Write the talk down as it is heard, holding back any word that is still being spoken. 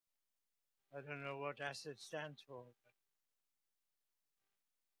I don't know what ACID stands for.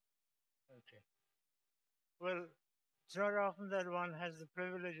 Okay. Well, it's not often that one has the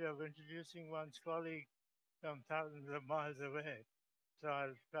privilege of introducing one's colleague from thousands of miles away. So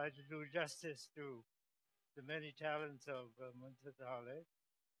I'll try to do justice to the many talents of Munther Dahleh.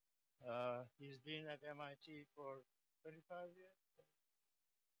 He's been at MIT for 25 years.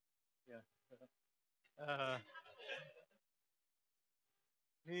 Yeah.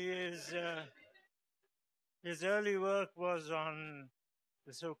 He is. His early work was on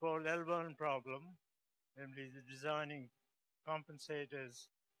the so-called L1 problem, namely the designing compensators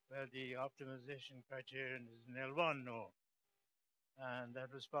where the optimization criterion is an L1 norm. And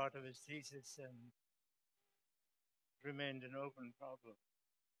that was part of his thesis and remained an open problem.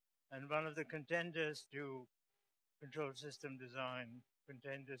 And one of the contenders to control system design,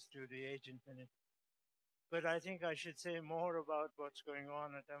 contenders to the age infinity. But I think I should say more about what's going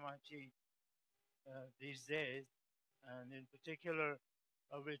on at MIT these days, and in particular,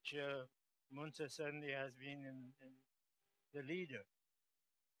 of which Munther certainly has been in the leader.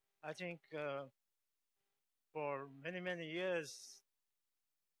 I think for many, many years,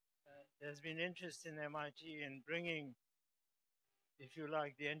 there's been interest in MIT in bringing, if you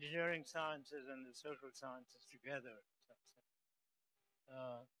like, the engineering sciences and the social sciences together.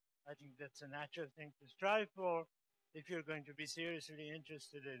 I think that's a natural thing to strive for if you're going to be seriously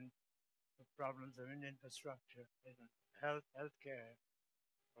interested in the problems of infrastructure, healthcare,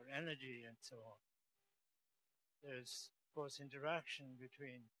 or energy, and so on. There's, of course, interaction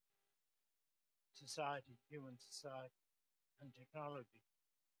between society, human society, and technology.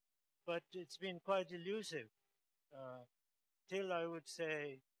 But it's been quite elusive till, I would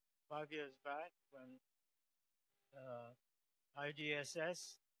say, 5 years back when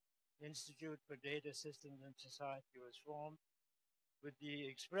IDSS, Institute for Data Systems and Society, was formed with the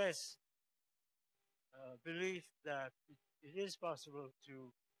express belief that it is possible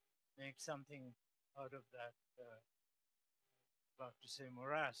to make something out of that, about to say,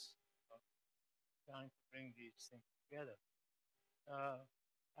 morass, of trying to bring these things together.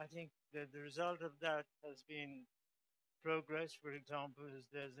 I think that the result of that has been progress. For example,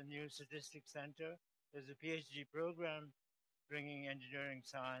 there's a new statistics center. There's a PhD program bringing engineering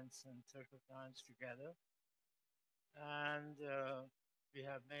science and social science together. And we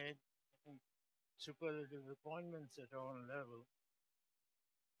have made, I think, superlative appointments at all levels.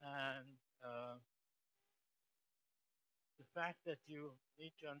 And the fact that you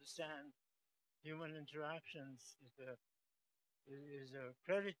need to understand human interactions is a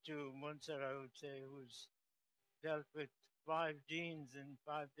credit to Munther, I would say, who's dealt with 5 deans in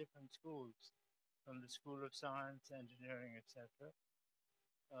 5 different schools, from the School of Science, Engineering, etc.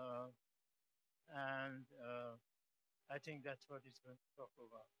 And I think that's what he's going to talk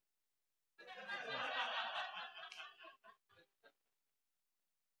about.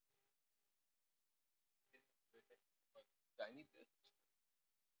 I need this.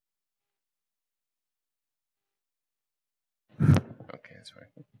 Okay, that's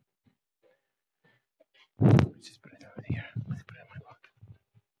right. Let's just put it over here. Let's put it in my pocket.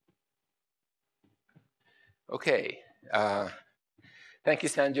 Okay. Thank you,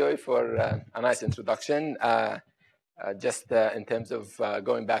 Sanjoy, for a nice introduction. Just in terms of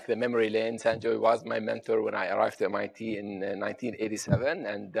going back the memory lane, Sanjoy was my mentor when I arrived to MIT in 1987,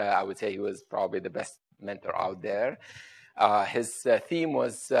 and I would say he was probably the best mentor out there. His theme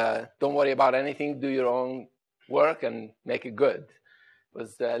was, don't worry about anything, do your own work and make it good. It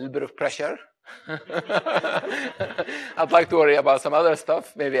was a little bit of pressure. I'd like to worry about some other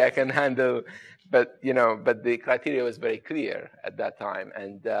stuff. Maybe I can handle, but the criteria was very clear at that time.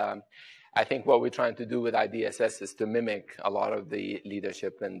 And I think what we're trying to do with IDSS is to mimic a lot of the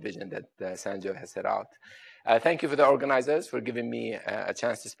leadership and vision that Sanjoy has set out. Thank you for the organizers for giving me a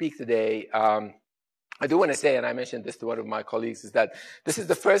chance to speak today. I do want to say, and I mentioned this to one of my colleagues, is that this is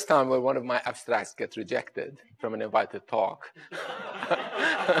the first time where one of my abstracts gets rejected from an invited talk.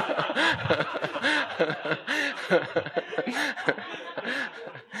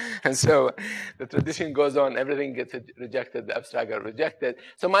 And so the tradition goes on, everything gets rejected, the abstract got rejected.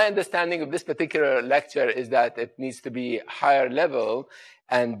 So my understanding of this particular lecture is that it needs to be higher level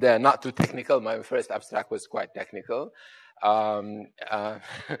and not too technical. My first abstract was quite technical. There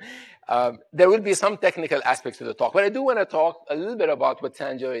will be some technical aspects to the talk, but I do want to talk a little bit about what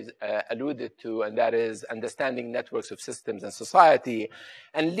Sanjoy alluded to, and that is understanding networks of systems and society,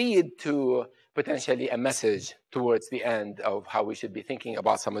 and lead to potentially a message towards the end of how we should be thinking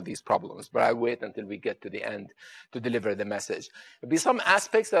about some of these problems. But I wait until we get to the end to deliver the message. There'll be some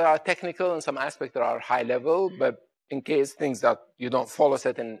aspects that are technical and some aspects that are high level, but in case things that you don't follow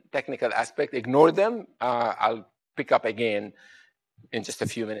certain technical aspect, ignore them. I'll pick up again in just a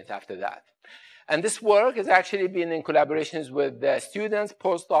few minutes after that. And this work has actually been in collaborations with students,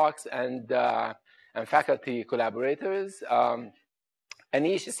 postdocs, and faculty collaborators.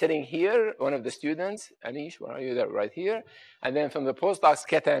 Anish is sitting here, one of the students. Anish, where are you? There, right here. And then from the postdocs,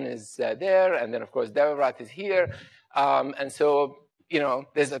 Ketan is there. And then, of course, Devavrat is here. And so, you know,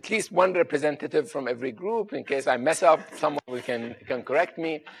 there's at least one representative from every group. In case I mess up, someone can correct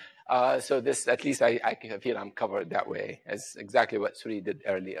me. So this, at least I feel I'm covered that way, as exactly what Suri did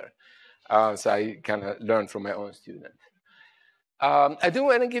earlier. So I kind of learned from my own student. I do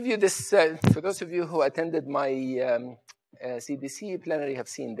want to give you this, for those of you who attended my CDC plenary have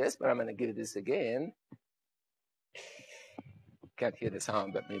seen this, but I'm going to give this again. Can't hear the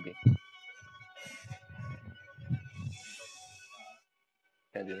sound, but maybe.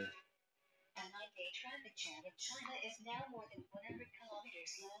 Can't do it. A 9-day traffic jam in China is now more than 100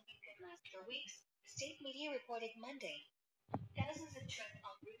 kilometers long and could last for weeks, state media reported Monday. Thousands of trucks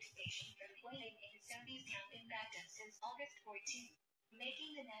en route station from Guilin in southeast Baghdad since August 14,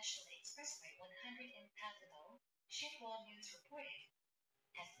 making the National Expressway 100 impassable, Xinhua News reported.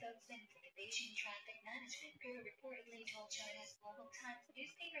 A spokesman for the Beijing Traffic Management Bureau reportedly told China's Global Times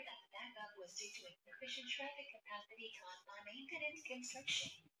newspaper that the backup was due to insufficient traffic capacity caused by maintenance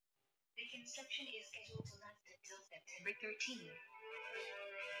construction. The construction is scheduled to last until September 13.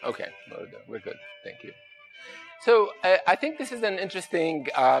 Okay, we're good. Thank you. So I think this is an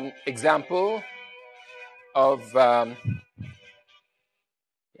interesting example of, yeah.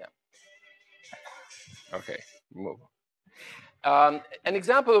 Okay, move. An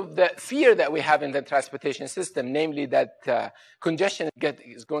example of the fear that we have in the transportation system, namely that congestion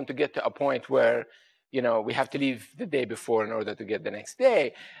is going to get to a point where, you know, we have to leave the day before in order to get the next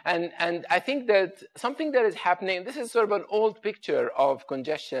day. And I think that something that is happening, this is sort of an old picture of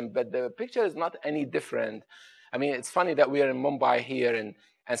congestion, but the picture is not any different. I mean, it's funny that we are in Mumbai here,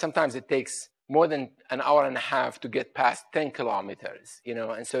 and sometimes it takes more than an hour and a half to get past 10 kilometers, you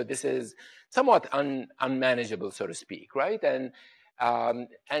know, and so this is somewhat unmanageable, so to speak, right? And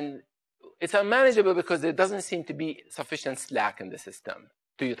it's unmanageable because there doesn't seem to be sufficient slack in the system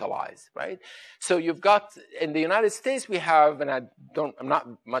to utilize, right? So you've got, in the United States, we have, and I'm not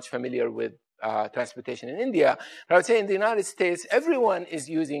much familiar with transportation in India, but I would say in the United States, everyone is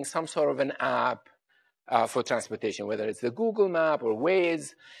using some sort of an app for transportation, whether it's the Google map or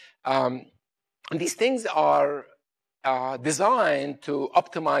Waze. These things are designed to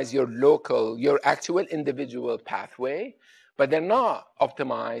optimize your actual individual pathway, but they're not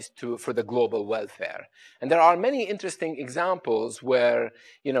optimized for the global welfare. And there are many interesting examples where,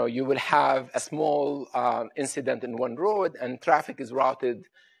 you know, you will have a small incident in one road and traffic is routed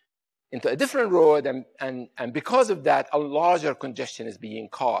into a different road, and because of that, a larger congestion is being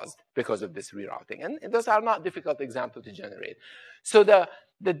caused because of this rerouting. And those are not difficult examples to generate. So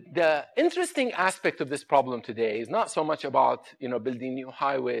the interesting aspect of this problem today is not so much about, you know, building new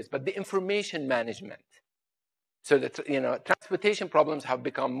highways, but the information management. So that, you know, transportation problems have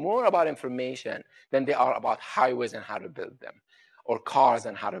become more about information than they are about highways and how to build them, or cars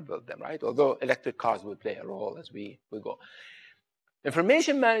and how to build them, right? Although electric cars will play a role as we go.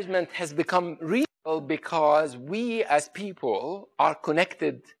 Information management has become real because we as people are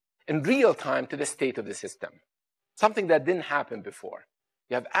connected in real time to the state of the system, something that didn't happen before.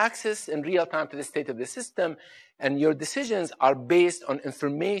 You have access in real time to the state of the system, and your decisions are based on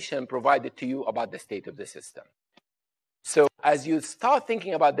information provided to you about the state of the system. So as you start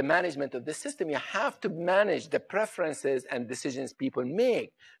thinking about the management of the system, you have to manage the preferences and decisions people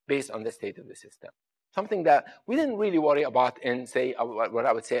make based on the state of the system. Something that we didn't really worry about in, say, what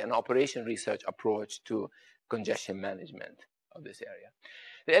I would say an operation research approach to congestion management of this area.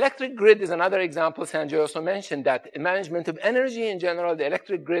 The electric grid is another example. Sanjay also mentioned that in management of energy in general, the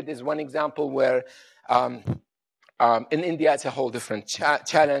electric grid is one example where in India, it's a whole different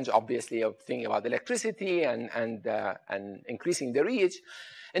challenge, obviously, of thinking about electricity and increasing the reach.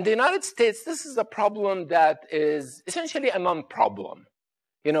 In the United States, this is a problem that is essentially a non-problem.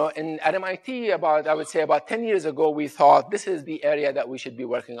 You know, at MIT, I would say about 10 years ago, we thought this is the area that we should be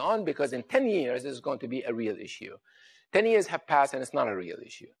working on because in 10 years, it's going to be a real issue. 10 years have passed and it's not a real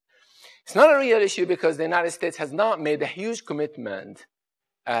issue. It's not a real issue because the United States has not made a huge commitment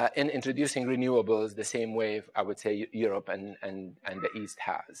in introducing renewables the same way, I would say, Europe and the East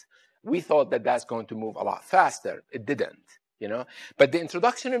has. We thought that that's going to move a lot faster. It didn't, you know. But the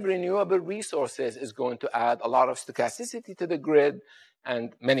introduction of renewable resources is going to add a lot of stochasticity to the grid.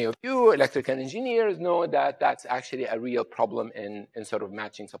 And many of you electrical engineers know that that's actually a real problem in sort of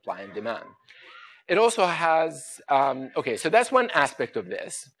matching supply and demand. it also has, okay, so that's one aspect of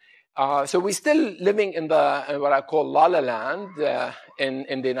this. So we're still living in what I call la la land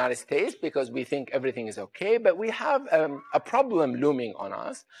in the United States because we think everything is okay, but we have a problem looming on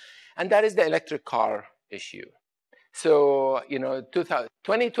us, and that is the electric car issue. So,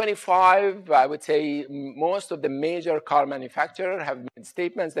 2025, I would say most of the major car manufacturers have made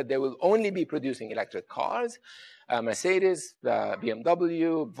statements that they will only be producing electric cars. Mercedes,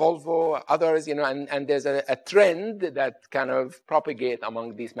 BMW, Volvo, others, and there's a trend that kind of propagate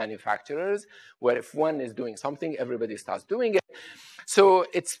among these manufacturers, where if one is doing something, everybody starts doing it. So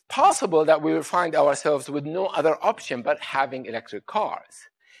it's possible that we will find ourselves with no other option but having electric cars.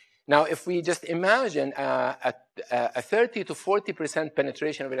 Now, if we just imagine a 30 to 40%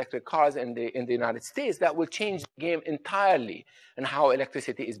 penetration of electric cars in the United States, that will change the game entirely in how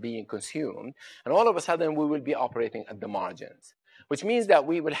electricity is being consumed. And all of a sudden, we will be operating at the margins, which means that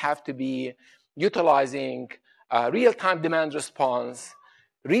we will have to be utilizing real-time demand response,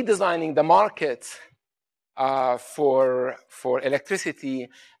 redesigning the markets for electricity,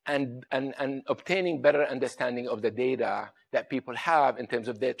 and obtaining better understanding of the data that people have in terms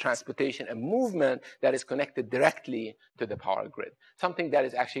of their transportation and movement that is connected directly to the power grid, something that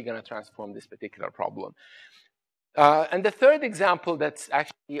is actually going to transform this particular problem. And the third example that's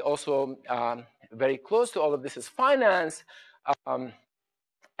actually also very close to all of this is finance. And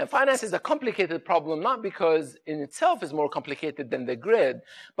finance is a complicated problem, not because in itself is more complicated than the grid,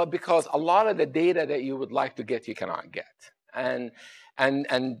 but because a lot of the data that you would like to get, you cannot get. And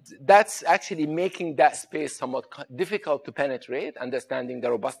that's actually making that space somewhat difficult to penetrate, understanding the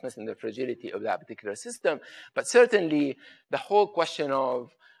robustness and the fragility of that particular system. But certainly, the whole question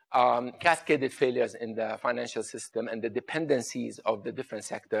of cascaded failures in the financial system and the dependencies of the different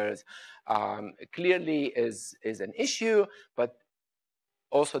sectors clearly is an issue. But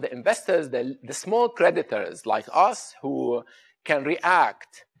also the investors, the small creditors like us who can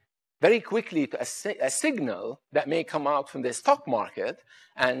react very quickly to a signal that may come out from the stock market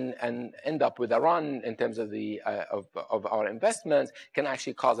and end up with a run in terms of of our investments can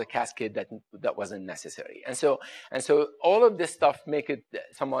actually cause a cascade that wasn't necessary. And so all of this stuff make it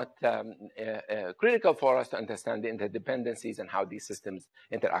somewhat critical for us to understand the interdependencies and how these systems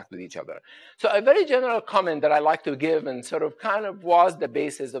interact with each other. So a very general comment that I like to give, and sort of kind of was the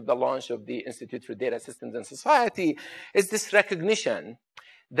basis of the launch of the Institute for Data Systems and Society, is this recognition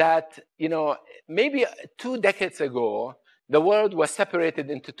that, maybe 2 decades ago, the world was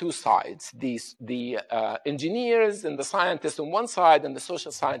separated into two sides, the engineers and the scientists on one side and the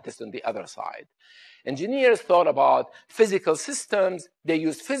social scientists on the other side. Engineers thought about physical systems. They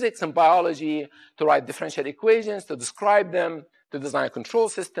used physics and biology to write differential equations, to describe them, to design a control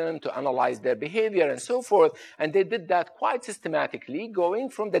system, to analyze their behavior, and so forth. And they did that quite systematically, going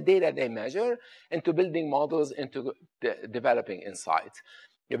from the data they measure into building models, into developing insights.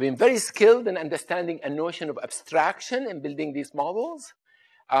 You've been very skilled in understanding a notion of abstraction in building these models.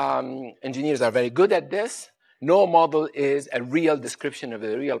 Engineers are very good at this. No model is a real description of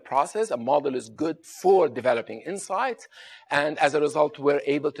a real process. A model is good for developing insights. And as a result, we're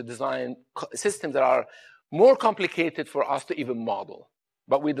able to design systems that are more complicated for us to even model.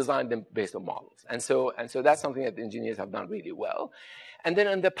 But we designed them based on models. And so that's something that engineers have done really well. And then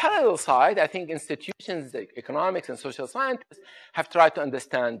on the parallel side, I think institutions like economics and social scientists have tried to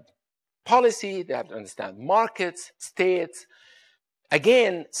understand policy, they have to understand markets, states.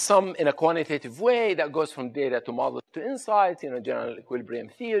 Again, some in a quantitative way that goes from data to models to insights. General equilibrium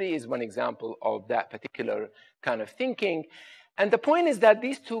theory is one example of that particular kind of thinking. And the point is that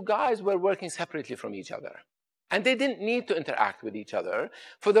these two guys were working separately from each other. And they didn't need to interact with each other.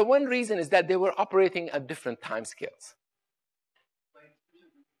 For the one reason is that they were operating at different time scales.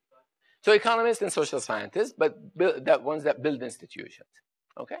 So economists and social scientists, but ones that build institutions,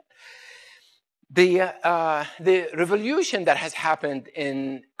 okay? The revolution that has happened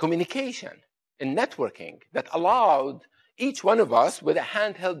in communication, in networking, that allowed each one of us with a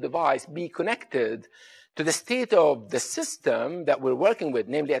handheld device be connected to the state of the system that we're working with,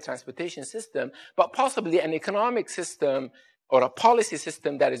 namely a transportation system, but possibly an economic system or a policy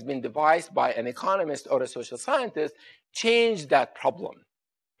system that has been devised by an economist or a social scientist, changed that problem.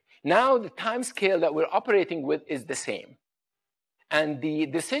 Now the time scale that we're operating with is the same. And the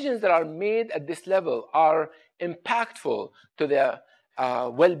decisions that are made at this level are impactful to the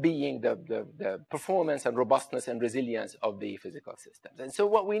well-being, the performance and robustness and resilience of the physical systems. And so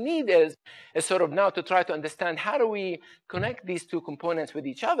what we need is sort of now to try to understand how do we connect these two components with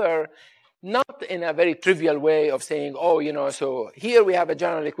each other, not in a very trivial way of saying, so here we have a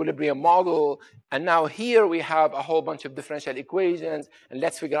general equilibrium model, and now here we have a whole bunch of differential equations, and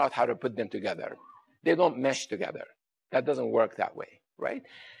let's figure out how to put them together. they don't mesh together. That doesn't work that way, right?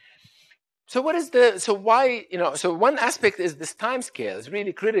 So so one aspect is this time scale is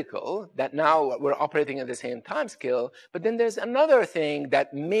really critical, that now we're operating at the same time scale. But then there's another thing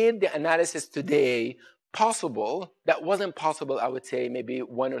that made the analysis today possible that wasn't possible, I would say, maybe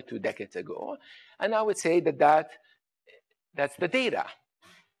 1 or 2 decades ago. And I would say that's the data.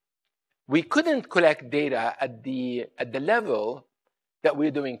 We couldn't collect data at the level that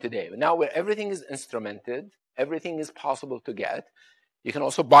we're doing today. Now where everything is instrumented, everything is possible to get. You can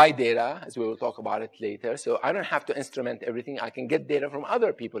also buy data, as we will talk about it later. So I don't have to instrument everything. I can get data from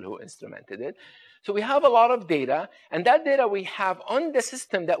other people who instrumented it. So we have a lot of data, and that data we have on the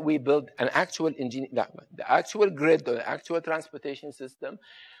system that we built, the actual grid or the actual transportation system.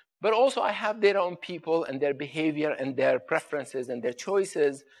 But also I have data on people and their behavior and their preferences and their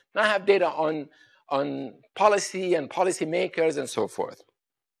choices. And I have data on policy and policymakers and so forth.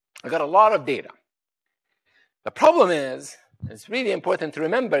 I got a lot of data. The problem is, it's really important to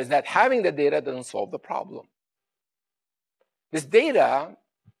remember, is that having the data doesn't solve the problem. This data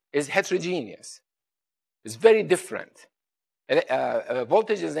is heterogeneous. It's very different.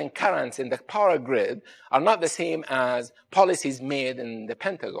 Voltages and currents in the power grid are not the same as policies made in the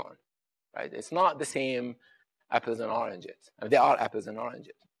Pentagon, right? It's not the same apples and oranges. They are apples and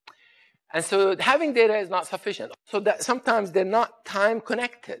oranges. And so having data is not sufficient. So that sometimes they're not time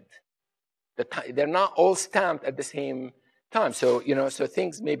connected. They're not all stamped at the same time. So, so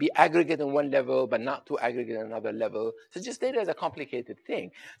things may be aggregate in one level, but not too aggregate in another level. So just data is a complicated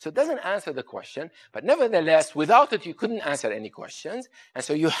thing. So it doesn't answer the question, but nevertheless, without it, you couldn't answer any questions. And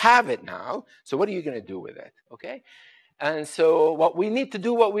so you have it now. So what are you going to do with it? Okay. And so what we need to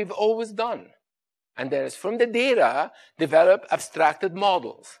do, what we've always done. And that is from the data, develop abstracted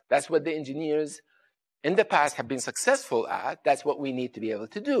models. That's what the engineers in the past have been successful at. That's what we need to be able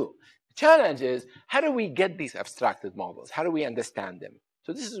to do. The challenge is, how do we get these abstracted models? How do we understand them?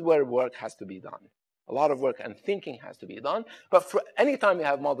 So this is where work has to be done. A lot of work and thinking has to be done. But for any time we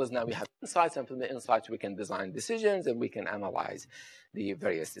have models now, we have insights, and from the insights we can design decisions and we can analyze the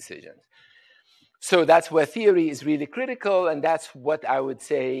various decisions. So that's where theory is really critical, and that's what I would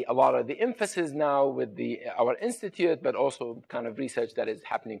say a lot of the emphasis now with our institute, but also kind of research that is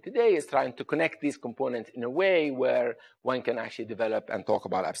happening today, is trying to connect these components in a way where one can actually develop and talk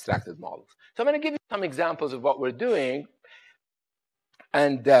about abstracted models. So I'm going to give you some examples of what we're doing,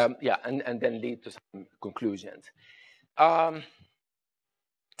 and and then lead to some conclusions. So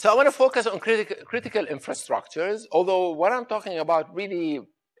I want to focus on critical infrastructures, although what I'm talking about really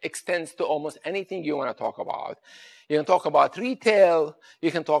extends to almost anything you want to talk about. You can talk about retail.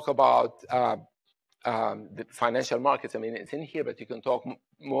 You can talk about the financial markets. I mean, it's in here, but you can talk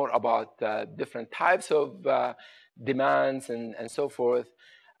more about different types of demands and so forth.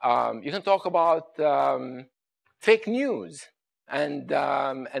 You can talk about fake news and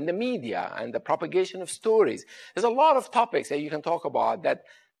the media and the propagation of stories. There's a lot of topics that you can talk about that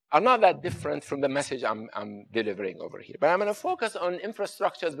are not that different from the message I'm delivering over here. But I'm going to focus on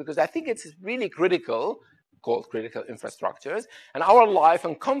infrastructures because I think it's really critical, called critical infrastructures, and our life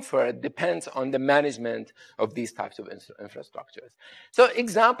and comfort depends on the management of these types of infrastructures. So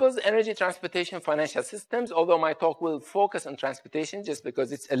examples, energy, transportation, financial systems, although my talk will focus on transportation just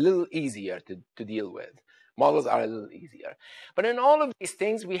because it's a little easier to deal with. Models are a little easier. But in all of these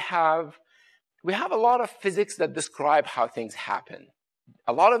things, we have a lot of physics that describe how things happen.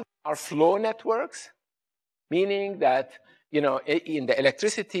 A lot of them are flow networks, meaning that, in the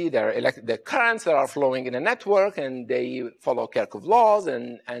electricity, there are the currents that are flowing in a network, and they follow Kirchhoff's laws,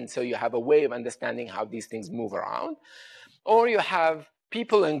 and so you have a way of understanding how these things move around. Or you have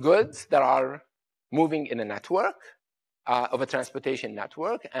people and goods that are moving in a network, of a transportation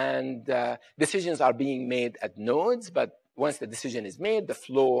network, and decisions are being made at nodes, but once the decision is made, the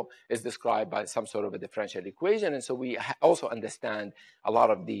flow is described by some sort of a differential equation. And so we also understand a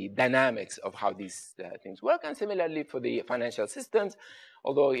lot of the dynamics of how these things work. And similarly for the financial systems,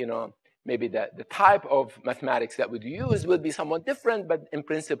 although, maybe the type of mathematics that we use will be somewhat different, but in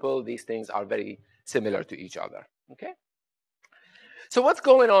principle, these things are very similar to each other, okay? So what's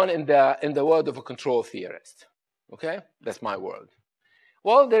going on in the world of a control theorist, okay? That's my world.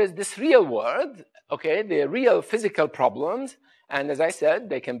 Well, there is this real world, okay, the real physical problems. And as I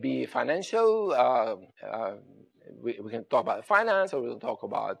said, they can be financial. We can talk about finance, or we'll talk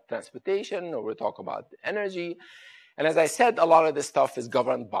about transportation, or we'll talk about energy. And as I said, a lot of this stuff is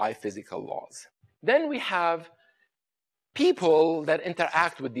governed by physical laws. Then we have people that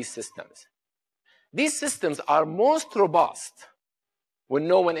interact with these systems. These systems are most robust when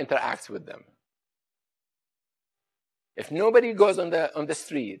no one interacts with them. If nobody goes on the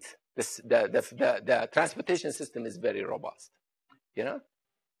street The transportation system is very robust, you know?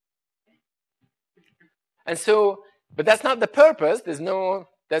 And so, but that's not the purpose. That's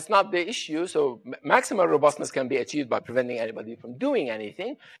not the issue. So maximum robustness can be achieved by preventing anybody from doing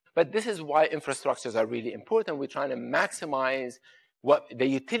anything. But this is why infrastructures are really important. We're trying to maximize the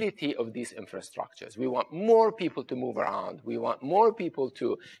utility of these infrastructures. We want more people to move around. We want more people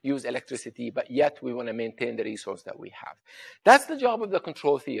to use electricity, but yet we want to maintain the resource that we have. That's the job of the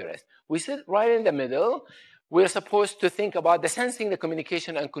control theorist. We sit right in the middle. We're supposed to think about the sensing, the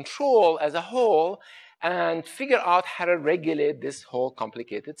communication, and control as a whole, and figure out how to regulate this whole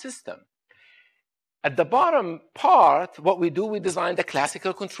complicated system. At the bottom part, what we do, we design the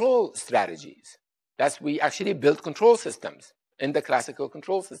classical control strategies. We actually build control systems in the classical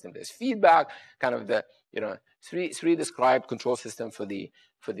control system. There's feedback, kind of the, three described control system for the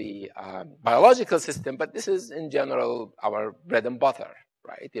biological system, but this is in general our bread and butter,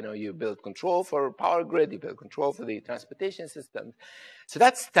 right? You build control for power grid, you build control for the transportation system. So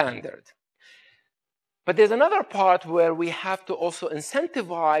that's standard. But there's another part where we have to also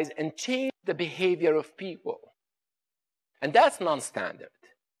incentivize and change the behavior of people. And that's non-standard.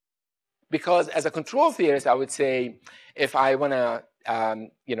 Because as a control theorist, I would say, if I want to,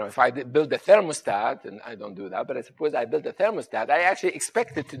 if I build a thermostat, and I don't do that, but I suppose I build a thermostat, I actually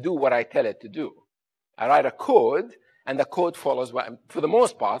expect it to do what I tell it to do. I write a code, and the code follows for the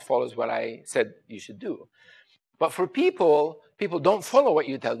most part, follows what I said you should do. But for people don't follow what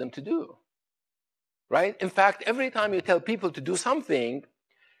you tell them to do. Right? In fact, every time you tell people to do something,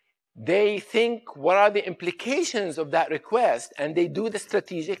 they think, what are the implications of that request? And they do the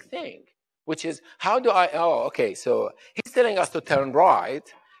strategic thing, which is, so he's telling us to turn right.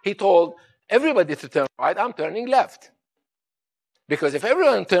 He told everybody to turn right. I'm turning left. Because if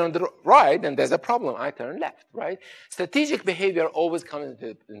everyone turned right, then there's a problem. I turn left, right? Strategic behavior always comes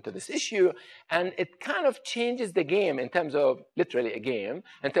into this issue, and it kind of changes the game in terms of, literally a game,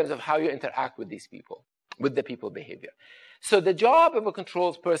 in terms of how you interact with these people, with the people behavior. So the job of a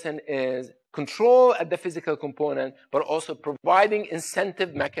controls person is control at the physical component, but also providing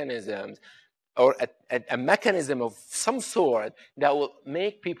incentive mechanisms or a mechanism of some sort that will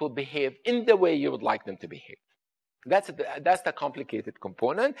make people behave in the way you would like them to behave. That's the complicated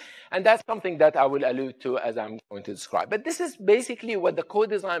component, and that's something that I will allude to as I'm going to describe. But this is basically what the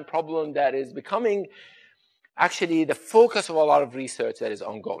co-design problem that is becoming actually the focus of a lot of research that is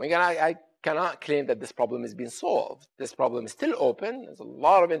ongoing. And I cannot claim that this problem has been solved. This problem is still open. There's a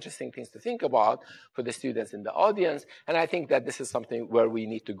lot of interesting things to think about for the students in the audience, and I think that this is something where we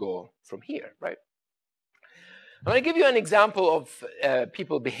need to go from here, right? I'm going to give you an example of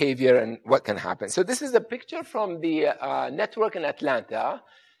people behavior and what can happen. So this is a picture from the network in Atlanta,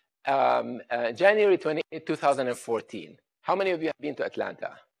 January 28, 2014. How many of you have been to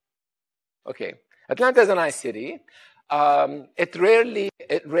Atlanta? Okay. Atlanta is a nice city. It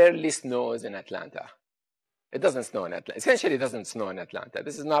rarely snows in Atlanta. It doesn't snow in Atlanta. Essentially, it doesn't snow in Atlanta.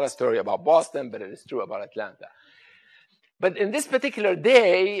 This is not a story about Boston, but it is true about Atlanta. But in this particular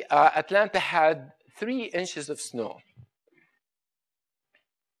day, Atlanta had 3 inches of snow.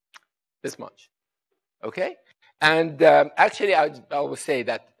 This much. Okay? And actually, I will say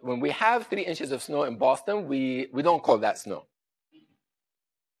that when we have 3 inches of snow in Boston, we don't call that snow.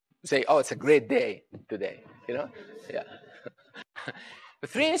 We say, oh, it's a great day today. Yeah.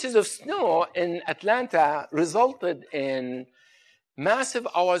 3 inches of snow in Atlanta resulted in massive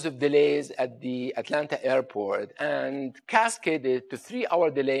hours of delays at the Atlanta airport and cascaded to 3-hour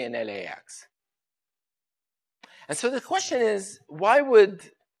delay in LAX. And so the question is,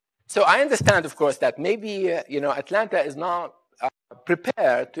 so I understand, of course, that maybe, Atlanta is not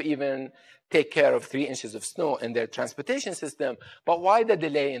prepared to even take care of 3 inches of snow in their transportation system, but why the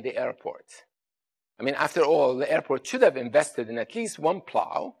delay in the airport? I mean, after all, the airport should have invested in at least one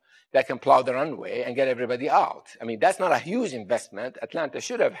plow that can plow the runway and get everybody out. I mean, that's not a huge investment. Atlanta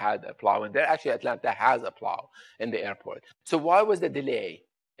should have had a plow in there. Actually, Atlanta has a plow in the airport. So why was the delay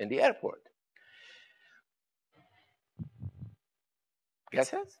in the airport?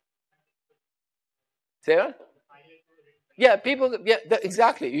 Guesses? Sarah? Yeah,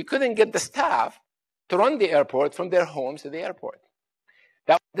 exactly. You couldn't get the staff to run the airport from their homes to the airport.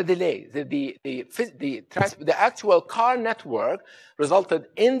 That was the delay. The actual car network resulted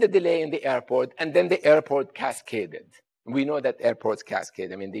in the delay in the airport, and then the airport cascaded. We know that airports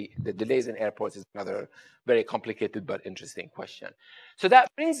cascade. I mean, the delays in airports is another very complicated but interesting question. So that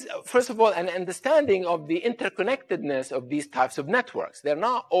brings, first of all, an understanding of the interconnectedness of these types of networks. They're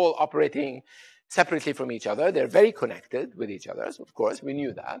not all operating separately from each other. They're very connected with each other. So of course, we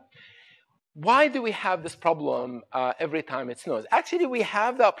knew that. why do we have this problem every time it snows? Actually, we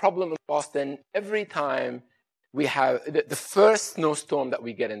have that problem in Boston every time we have the first snowstorm that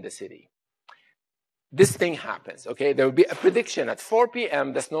we get in the city. This thing happens, okay? There will be a prediction at 4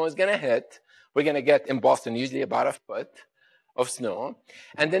 p.m. the snow is going to hit. We're going to get in Boston usually about a foot of snow.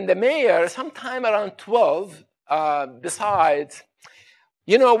 And then the mayor, sometime around 12, decides,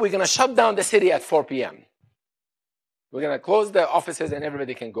 you know, we're going to shut down the city at 4 p.m. We're going to close the offices and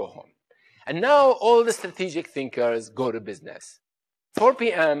everybody can go home. And now all the strategic thinkers go to business. 4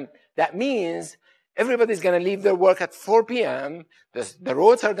 p.m., that means everybody's going to leave their work at 4 p.m. The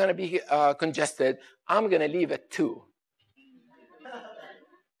roads are going to be congested. I'm going to leave at 2.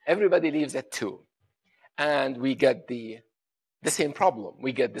 Everybody leaves at 2. And we get the same problem.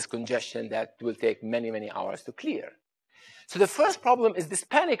 We get this congestion that will take many, many hours to clear. So the first problem is this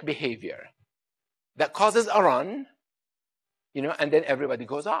panic behavior that causes a run, you know, and then everybody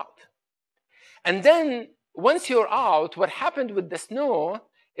goes out. And then once you're out, what happened with the snow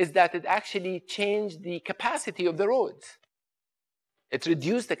is that it actually changed the capacity of the roads. It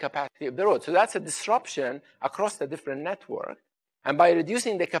reduced the capacity of the road. So that's a disruption across the different network. And by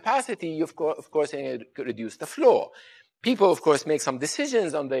reducing the capacity, you of course reduce the flow. People, of course, make some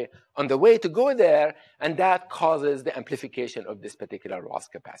decisions on the way to go there, and that causes the amplification of this particular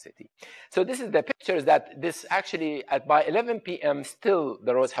lost capacity. So this is the pictures that this actually, by 11 p.m., still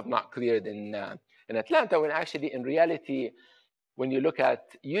the roads have not cleared in Atlanta, when actually, in reality, when you look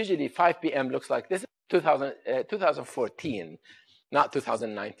at, usually 5 p.m. looks like this. 2014, not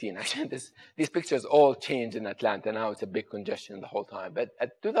 2019. Actually, these pictures all change in Atlanta. Now it's a big congestion the whole time. But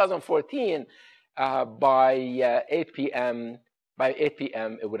at 2014, by 8 p.m.,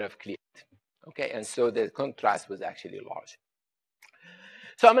 it would have cleared. Okay, and so the contrast was actually large.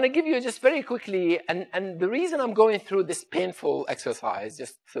 So I'm going to give you just very quickly, and the reason I'm going through this painful exercise,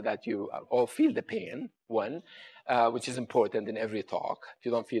 just so that you all feel the pain, one, which is important in every talk. If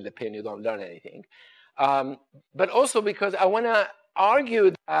you don't feel the pain, you don't learn anything. But also because I want to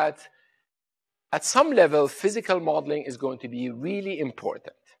argue that at some level, physical modeling is going to be really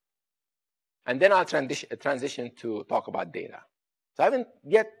important. And then I'll transition to talk about data. So I haven't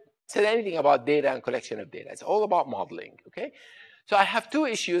yet said anything about data and collection of data. It's all about modeling, okay? So I have two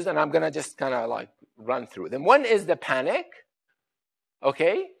issues, and I'm going to just kind of like run through them. One is the panic,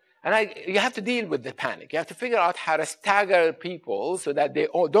 okay? And you have to deal with the panic. You have to figure out how to stagger people so that they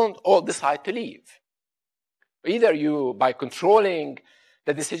don't all decide to leave. Either you, by controlling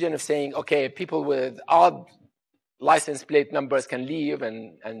the decision of saying, okay, people with odd license plate numbers can leave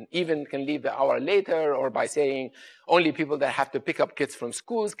and even can leave an hour later, or by saying only people that have to pick up kids from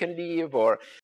schools can leave, or